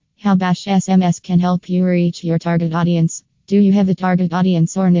How Bash SMS can help you reach your target audience. Do you have a target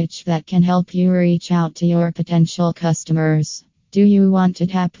audience or niche that can help you reach out to your potential customers? Do you want to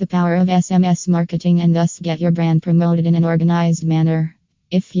tap the power of SMS marketing and thus get your brand promoted in an organized manner?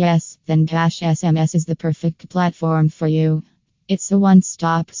 If yes, then Bash SMS is the perfect platform for you. It's a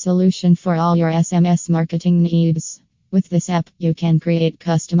one-stop solution for all your SMS marketing needs. With this app, you can create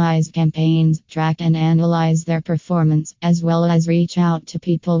customized campaigns, track and analyze their performance, as well as reach out to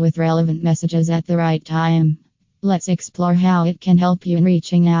people with relevant messages at the right time. Let's explore how it can help you in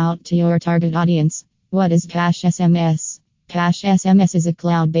reaching out to your target audience. What is Bhash SMS? Bhash SMS is a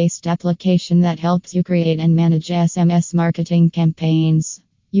cloud-based application that helps you create and manage SMS marketing campaigns.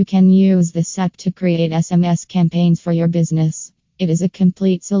 You can use this app to create SMS campaigns for your business. It is a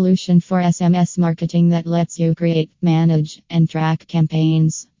complete solution for SMS marketing that lets you create, manage, and track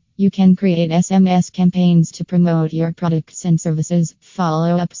campaigns. You can create SMS campaigns to promote your products and services,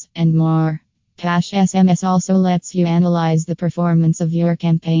 follow-ups, and more. Bhash SMS also lets you analyze the performance of your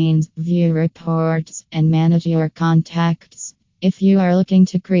campaigns, view reports, and manage your contacts. If you are looking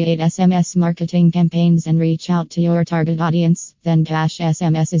to create SMS marketing campaigns and reach out to your target audience, then Bhash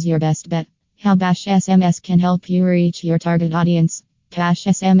SMS is your best bet. How Bhash SMS can help you reach your target audience. Bhash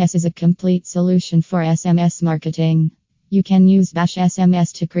SMS is a complete solution for SMS marketing. You can use Bhash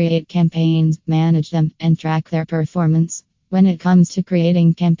SMS to create campaigns, manage them, and track their performance. When it comes to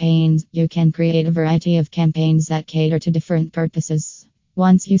creating campaigns, you can create a variety of campaigns that cater to different purposes.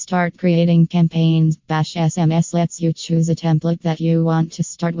 Once you start creating campaigns, Bhash SMS lets you choose a template that you want to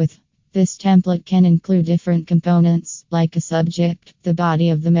start with. This template can include different components, like a subject, the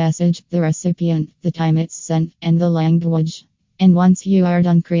body of the message, the recipient, the time it's sent, and the language. And once you are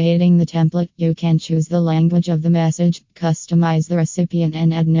done creating the template, you can choose the language of the message, customize the recipient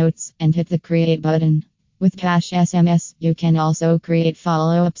and add notes, and hit the create button. With Bhash SMS, you can also create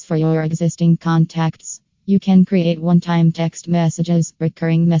follow-ups for your existing contacts. You can create one-time text messages,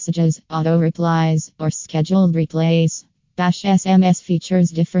 recurring messages, auto-replies, or scheduled replays. Bhash SMS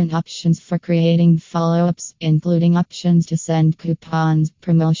features different options for creating follow-ups, including options to send coupons,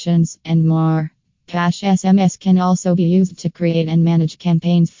 promotions, and more. Bhash SMS can also be used to create and manage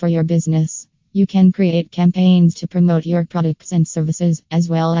campaigns for your business. You can create campaigns to promote your products and services, as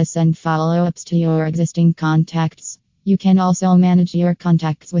well as send follow-ups to your existing contacts. You can also manage your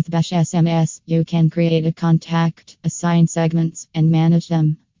contacts with Bhash SMS. You can create a contact, assign segments, and manage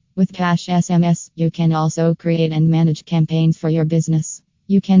them. With Bhash SMS, you can also create and manage campaigns for your business.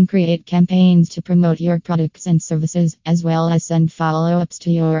 You can create campaigns to promote your products and services, as well as send follow-ups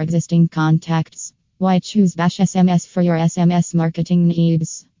to your existing contacts. Why choose Bhash SMS for your SMS marketing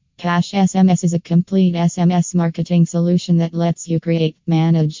needs? Bhash SMS is a complete SMS marketing solution that lets you create,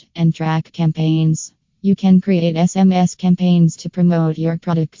 manage, and track campaigns. You can create SMS campaigns to promote your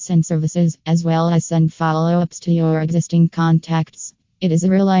products and services, as well as send follow-ups to your existing contacts. It is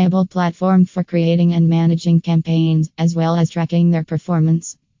a reliable platform for creating and managing campaigns, as well as tracking their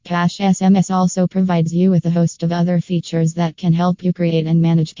performance. Bhash SMS also provides you with a host of other features that can help you create and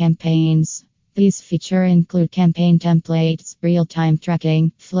manage campaigns. These features include campaign templates, real-time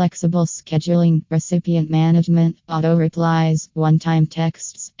tracking, flexible scheduling, recipient management, auto-replies, one-time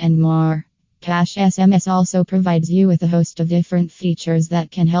texts, and more. Bhash SMS also provides you with a host of different features that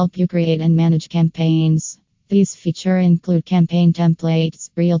can help you create and manage campaigns. These features include campaign templates,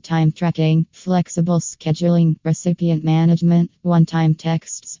 real-time tracking, flexible scheduling, recipient management, one-time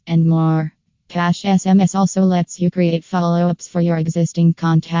texts, and more. Bhash SMS also lets you create follow-ups for your existing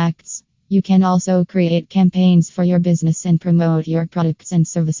contacts. You can also create campaigns for your business and promote your products and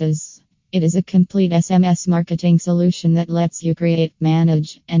services. It is a complete SMS marketing solution that lets you create,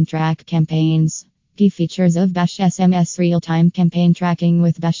 manage, and track campaigns. Key features of Bhash SMS: real-time campaign tracking.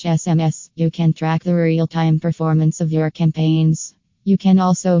 With Bhash SMS, you can track the real-time performance of your campaigns. You can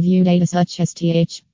also view data such as th.